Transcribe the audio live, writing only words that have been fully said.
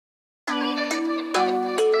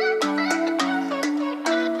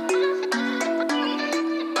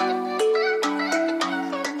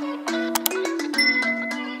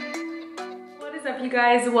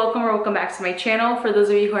guys? Welcome back to my channel. For those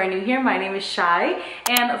of you who are new here, my name is Shy,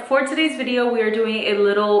 and for today's video we are doing a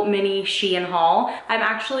little mini SHEIN haul. I'm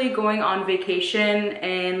actually going on vacation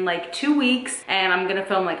in like 2 weeks, and I'm gonna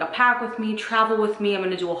film like a pack with me, travel with me. I'm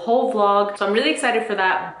gonna do a whole vlog, so I'm really excited for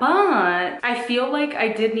that. But I feel like I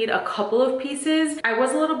did need a couple of pieces. I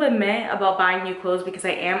was a little bit meh about buying new clothes because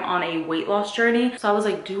I am on a weight loss journey, so I was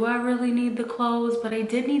like, do I really need the clothes? But I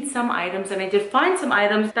did need some items, and I did find some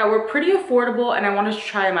items that were pretty affordable, and I wanted to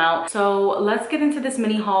try them out. So let's get into this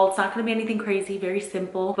mini haul. It's not gonna be anything crazy, very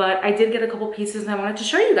simple, but I did get a couple pieces and I wanted to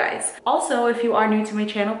show you guys. Also, if you are new to my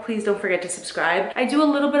channel, please don't forget to subscribe. I do a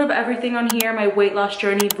little bit of everything on here, my weight loss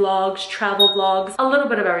journey vlogs, travel vlogs, a little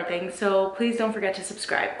bit of everything, so please don't forget to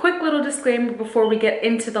subscribe. Quick little disclaimer before we get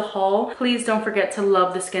into the haul: please don't forget to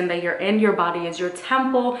love the skin that you're in. Your body is your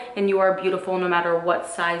temple, and you are beautiful no matter what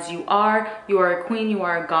size you are. You are a queen, you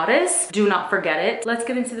are a goddess. Do not forget it. Let's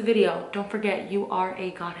get into the video. Don't forget, you are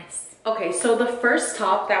a goddess. Okay, so the first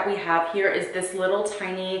top that we have here is this little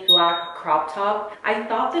tiny black crop top. I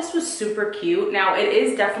thought this was super cute. Now, it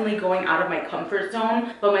is definitely going out of my comfort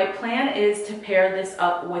zone, but my plan is to pair this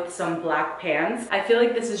up with some black pants. I feel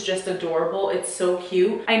like this is just adorable. It's so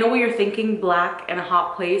cute. I know what you're thinking, black in a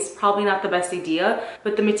hot place, probably not the best idea,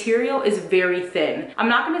 but the material is very thin. I'm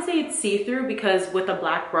not gonna say it's see-through because with a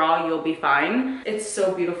black bra, you'll be fine. It's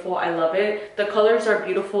so beautiful, I love it. The colors are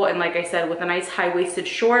beautiful, and like I said, with a nice high-waisted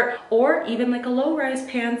short, or even like a low-rise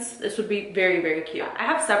pants, this would be very, very cute. I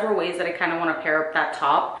have several ways that I kind of want to pair up that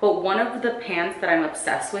top, but one of the pants that I'm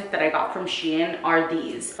obsessed with that I got from SHEIN are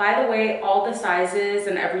these. By the way, all the sizes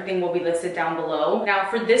and everything will be listed down below. Now,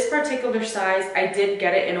 for this particular size, I did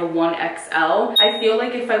get it in a 1XL. I feel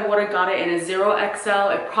like if I would have got it in a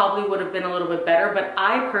 0XL, it probably would have been a little bit better, but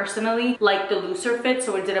I personally like the looser fit,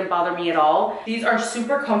 so it didn't bother me at all. These are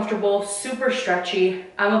super comfortable, super stretchy.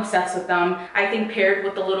 I'm obsessed with them. I think paired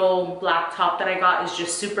with the little black top that I got is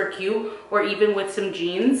just super cute, or even with some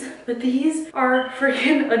jeans. But these are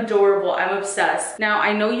freaking adorable. I'm obsessed. Now,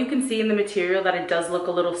 I know you can see in the material that it does look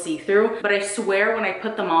a little see-through, but I swear when I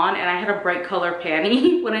put them on, and I had a bright color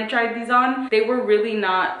panty when I tried these on, they were really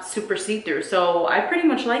not super see-through. So I pretty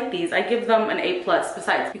much like these. I give them an A+.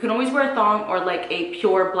 Besides, you can always wear a thong or like a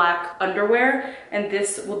pure black underwear, and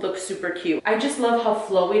this would look super cute. I just love how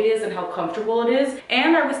flowy it is and how comfortable it is.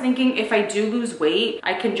 And I was thinking, if I do lose weight,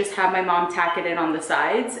 I can just have my mom tack it in on the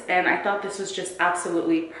sides, and I thought this was just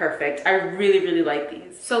absolutely perfect. I really like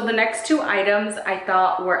these. So the next two items I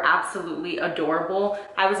thought were absolutely adorable.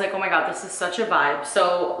 I was like, oh my god, this is such a vibe.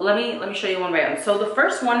 So let me show you one by one. So the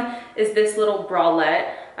first one is this little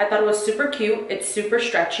bralette. I thought it was super cute. It's super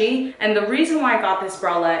stretchy, and the reason why I got this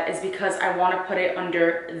bralette is because I want to put it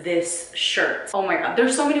under this shirt. Oh my god,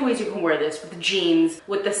 there's so many ways you can wear this, with jeans,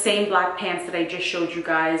 with the same black pants that I just showed you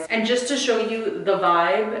guys. And just to show you the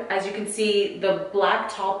vibe, as you can see, the black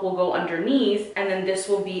top will go underneath, and then this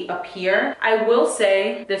will be up here. I will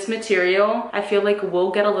say this material, I feel like will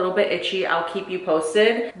get a little bit itchy. I'll keep you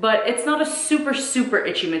posted, but it's not a super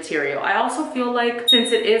itchy material. I also feel like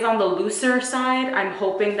since it is on the looser side, I'm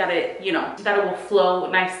hoping that it, you know, that it will flow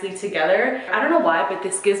nicely together. I don't know why, but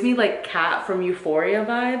this gives me like Kat from Euphoria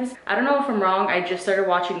vibes. I don't know if I'm wrong. I just started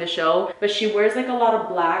watching the show, but she wears like a lot of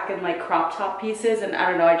black and like crop top pieces, and I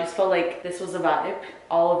don't know, I just felt like this was a vibe.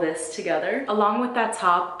 All of this together. Along with that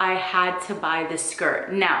top, I had to buy this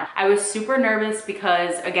skirt. Now, I was super nervous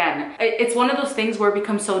because, again, it's one of those things where it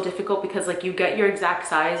becomes so difficult because like you get your exact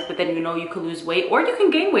size, but then you know you could lose weight or you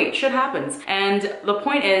can gain weight. Shit happens. And the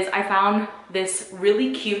point is, I found this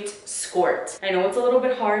really cute skirt. I know it's a little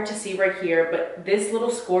bit hard to see right here, but this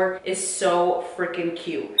little skirt is so freaking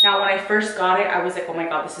cute. Now, when I first got it, I was like, oh my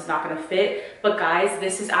god, this is not gonna fit. But guys,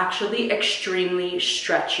 this is actually extremely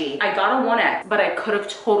stretchy. I got a 1X, but I could have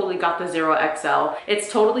totally got the 0XL.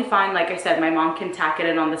 It's totally fine. Like I said, my mom can tack it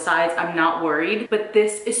in on the sides. I'm not worried, but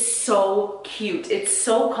this is so cute. It's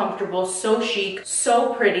so comfortable, so chic,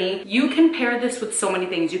 so pretty. You can pair this with so many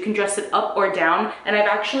things. You can dress it up or down, and I've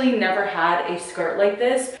actually never had a skirt like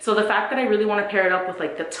this. So the fact that I really want to pair it up with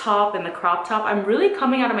like the top and the crop top, I'm really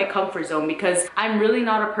coming out of my comfort zone because I'm really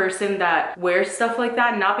not a person that wears stuff like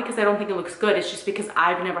that. Not because I don't think it looks good, it's just because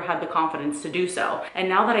I've never had the confidence to do so. And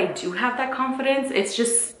now that I do have that confidence,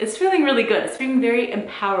 it's feeling really good. It's feeling very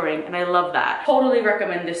empowering, and I love that. Totally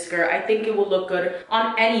recommend this skirt. I think it will look good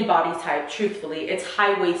on any body type, truthfully. It's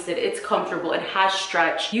high-waisted, it's comfortable, it has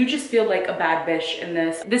stretch. You just feel like a bad bitch in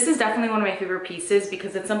this. This is definitely one of my favorite pieces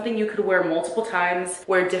because it's something you could wear multiple times,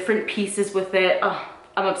 wear different pieces with it. Oh,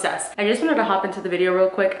 I'm obsessed. I just wanted to hop into the video real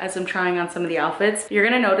quick as I'm trying on some of the outfits. You're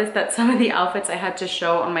gonna notice that some of the outfits I had to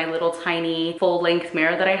show on my little tiny full-length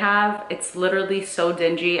mirror that I have. It's literally so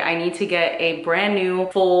dingy. I need to get a brand new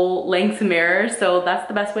full-length mirror, so that's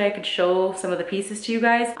the best way I could show some of the pieces to you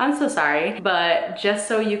guys. I'm so sorry, but just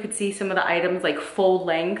so you could see some of the items like full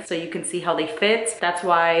length so you can see how they fit, that's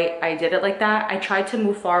why I did it like that. I tried to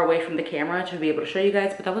move far away from the camera to be able to show you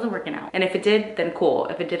guys, but that wasn't working out. And if it did, then cool.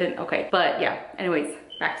 If it didn't, okay. But yeah, anyways,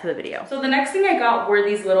 back to the video. So the next thing I got were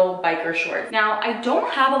these little biker shorts. Now, I don't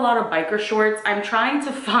have a lot of biker shorts. I'm trying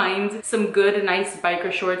to find some good, nice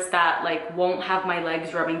biker shorts that like won't have my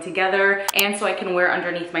legs rubbing together, and so I can wear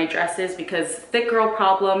underneath my dresses, because thick girl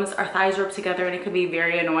problems, our thighs rub together and it could be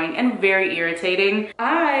very annoying and very irritating.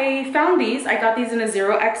 I found these. I got these in a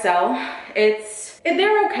 0XL.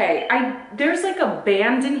 They're okay. There's like a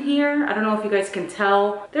band in here. I don't know if you guys can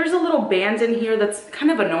tell. There's a little band in here that's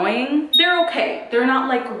kind of annoying. They're okay. They're not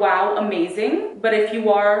like wow amazing, but if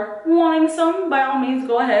you are wanting some, by all means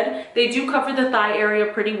go ahead. They do cover the thigh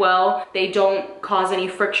area pretty well. They don't cause any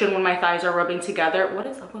friction when my thighs are rubbing together. What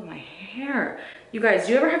is up with my hair? You guys,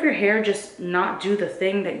 do you ever have your hair just not do the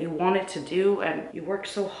thing that you want it to do, and you work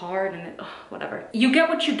so hard and whatever? You get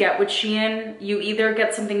what you get with Shein. You either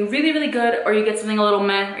get something really, really good, or you get something a little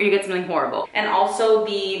meh, or you get something horrible. And also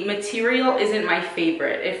the material isn't my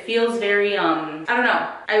favorite. It feels very, I don't know.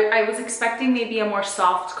 I was expecting maybe a more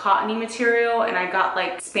soft cottony material, and I got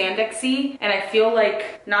like spandexy, and I feel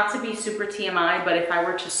like, not to be super TMI, but if I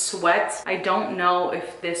were to sweat, I don't know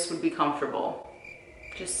if this would be comfortable.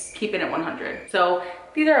 Just keeping it 100. So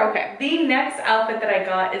these are okay. The next outfit that I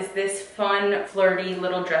got is this fun, flirty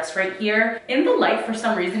little dress right here. In the light, for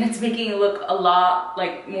some reason, it's making it look a lot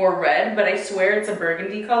like more red, but I swear it's a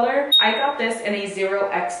burgundy color. I got this in a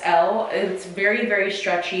 0XL. It's very, very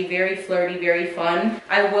stretchy, very flirty, very fun.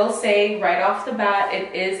 I will say right off the bat,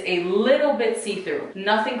 it is a little bit see-through.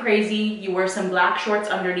 Nothing crazy. You wear some black shorts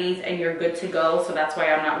underneath and you're good to go. So that's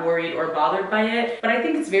why I'm not worried or bothered by it. But I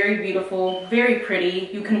think it's very beautiful, very pretty.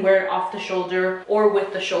 You can wear it off the shoulder or with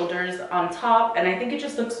the shoulders on top, and I think it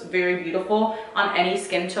just looks very beautiful on any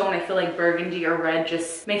skin tone. I feel like burgundy or red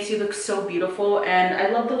just makes you look so beautiful, and I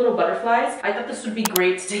love the little butterflies. I thought this would be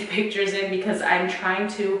great to take pictures in because I'm trying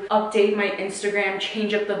to update my Instagram,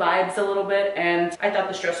 change up the vibes a little bit, and I thought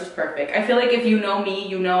this dress was perfect. I feel like if you know me,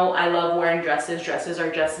 you know I love wearing dresses. Dresses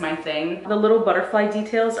are just my thing. The little butterfly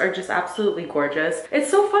details are just absolutely gorgeous. It's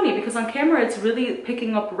so funny because on camera it's really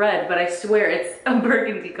picking up red, but I swear it's a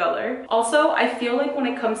burgundy color. Also, I feel like when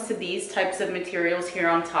it comes to these types of materials here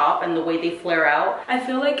on top and the way they flare out, I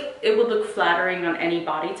feel like it would look flattering on any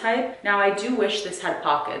body type. Now, I do wish this had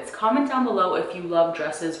pockets. Comment down below if you love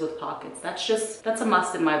dresses with pockets. That's a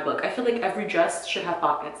must in my book. I feel like every dress should have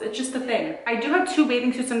pockets. It's just a thing. I do have 2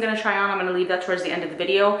 bathing suits I'm gonna try on. I'm gonna leave that towards the end of the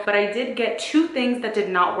video, but I did get 2 things that did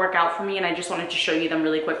not work out for me, and I just wanted to show you them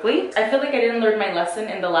really quickly. I feel like I didn't learn my lesson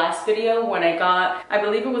in the last video when I got, I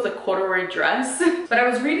believe it was a corduroy dress, but I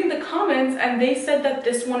was reading the comments and they said that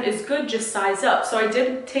this one is good, just size up. So I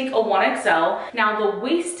did take a 1XL. Now the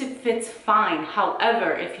waist fits fine.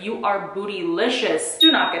 However, if you are bootylicious,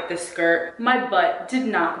 do not get this skirt. My butt did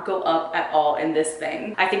not go up at all in this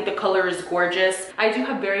thing. I think the color is gorgeous. I do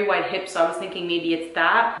have very wide hips, so I was thinking maybe it's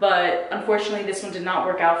that, but unfortunately this one did not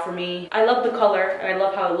work out for me. I love the color and I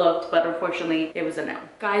love how it looked, but unfortunately it was a no.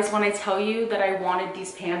 Guys, when I tell you that I wanted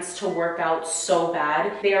these pants to work out so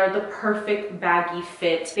bad, they are the perfect baggy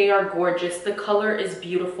fit. They are gorgeous. The color is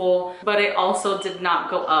beautiful, but it also did not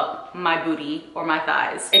go up my booty or my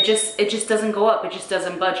thighs. It just doesn't go up. It just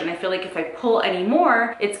doesn't budge. And I feel like if I pull any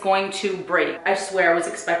more, it's going to break. I swear I was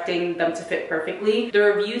expecting them to fit perfectly. The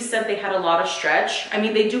reviews said they had a lot of stretch. I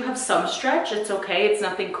mean, they do have some stretch. It's okay. It's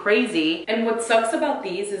nothing crazy. And what sucks about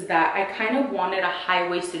these is that I kind of wanted a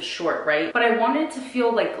high-waisted short, right? But I wanted it to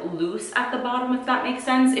feel like loose at the bottom, if that makes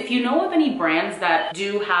sense. If you know of any brands that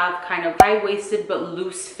do have kind of high-waisted but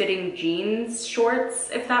loose-fitting jeans shorts,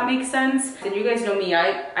 if that makes sense, then you guys know me,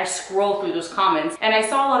 I scroll through those comments and I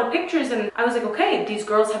saw a lot of pictures and I was like, okay, these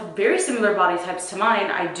girls have very similar body types to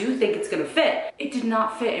mine. I do think it's gonna fit. It did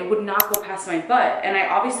not fit. It would not go past my butt, and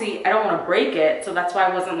I don't want to break it, so that's why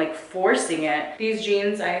I wasn't like forcing it. These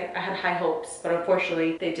jeans, I had high hopes, but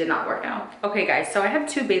unfortunately they did not work out. Okay guys, so I have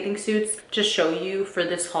 2 bathing suits to show you for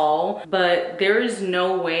this haul, but there is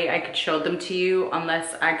no way I could show them to you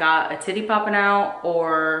unless I got a titty popping out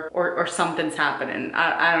or something's happening. happening.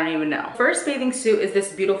 I don't even know. First bathing suit is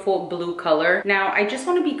this beautiful blue color. Now, I just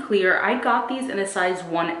want to be clear. I got these in a size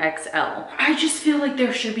 1XL. I just feel like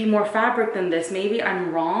there should be more fabric than this. Maybe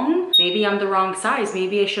I'm wrong. Maybe I'm the wrong size.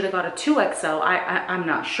 Maybe I should have got a 2XL. I'm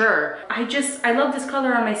not sure. I love this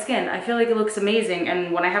color on my skin. I feel like it looks amazing.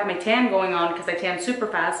 And when I have my tan going on, because I tan super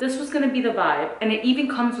fast, this was gonna be the vibe. And it even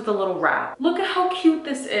comes with a little wrap. Look at how cute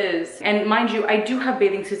this is. And mind you, I do have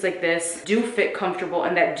bathing suits like this, do fit comfortable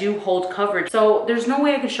and that do hold coverage. So there's no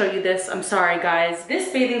way I can show you this. I'm sorry guys.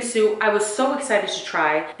 This bathing suit, I was so excited to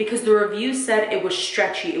try because the reviews said it was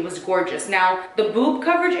stretchy, it was gorgeous. Now, the boob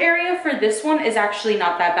coverage area for this one is actually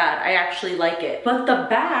not that bad. I actually like it. But the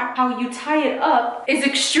back, how you tie it up is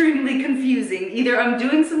extremely confusing. Either I'm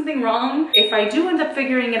doing something wrong. If I do end up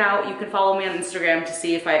figuring it out, you can follow me on Instagram to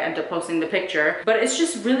see if I end up posting the picture. But it's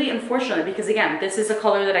just really unfortunate because again, this is a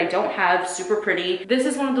color that I don't have, super pretty. This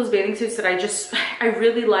is one of those bathing suits that I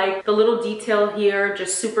really like. The little detail here,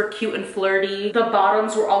 just super cute and flirty. The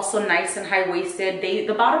bottoms were also nice and high-waisted.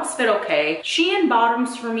 The bottoms fit okay. Shein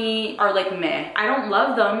bottoms for me are like meh. I don't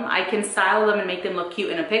love them. I can style them and make them look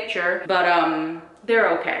cute in a picture, but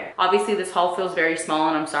they're okay. Obviously this haul feels very small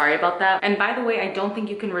and I'm sorry about that. And by the way, I don't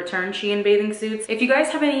think you can return Shein bathing suits. If you guys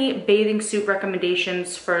have any bathing suit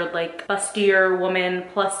recommendations for like bustier woman,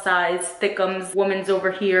 plus size, thickums, woman's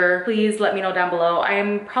over here, please let me know down below. I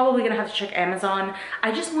am probably gonna have to check Amazon.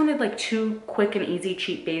 I just wanted like 2 quick and easy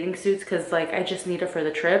cheap bathing suits because like I just need it for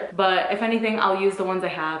the trip. But if anything, I'll use the ones I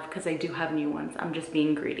have because I do have new ones. I'm just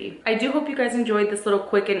being greedy. I do hope you guys enjoyed this little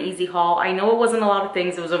quick and easy haul. I know it wasn't a lot of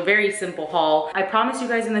things. It was a very simple haul. I promise you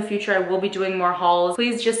guys in the future I will be doing more hauls.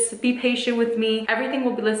 Please just be patient with me. Everything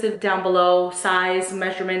will be listed down below. Size,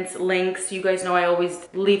 measurements, links. You guys know I always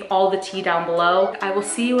leave all the tea down below. I will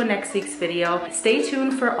see you in next week's video. Stay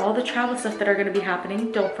tuned for all the travel stuff that are going to be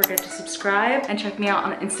happening. Don't forget to subscribe and check me out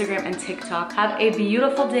on Instagram and TikTok. Have a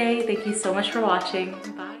beautiful day. Thank you so much for watching.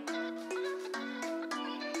 Bye.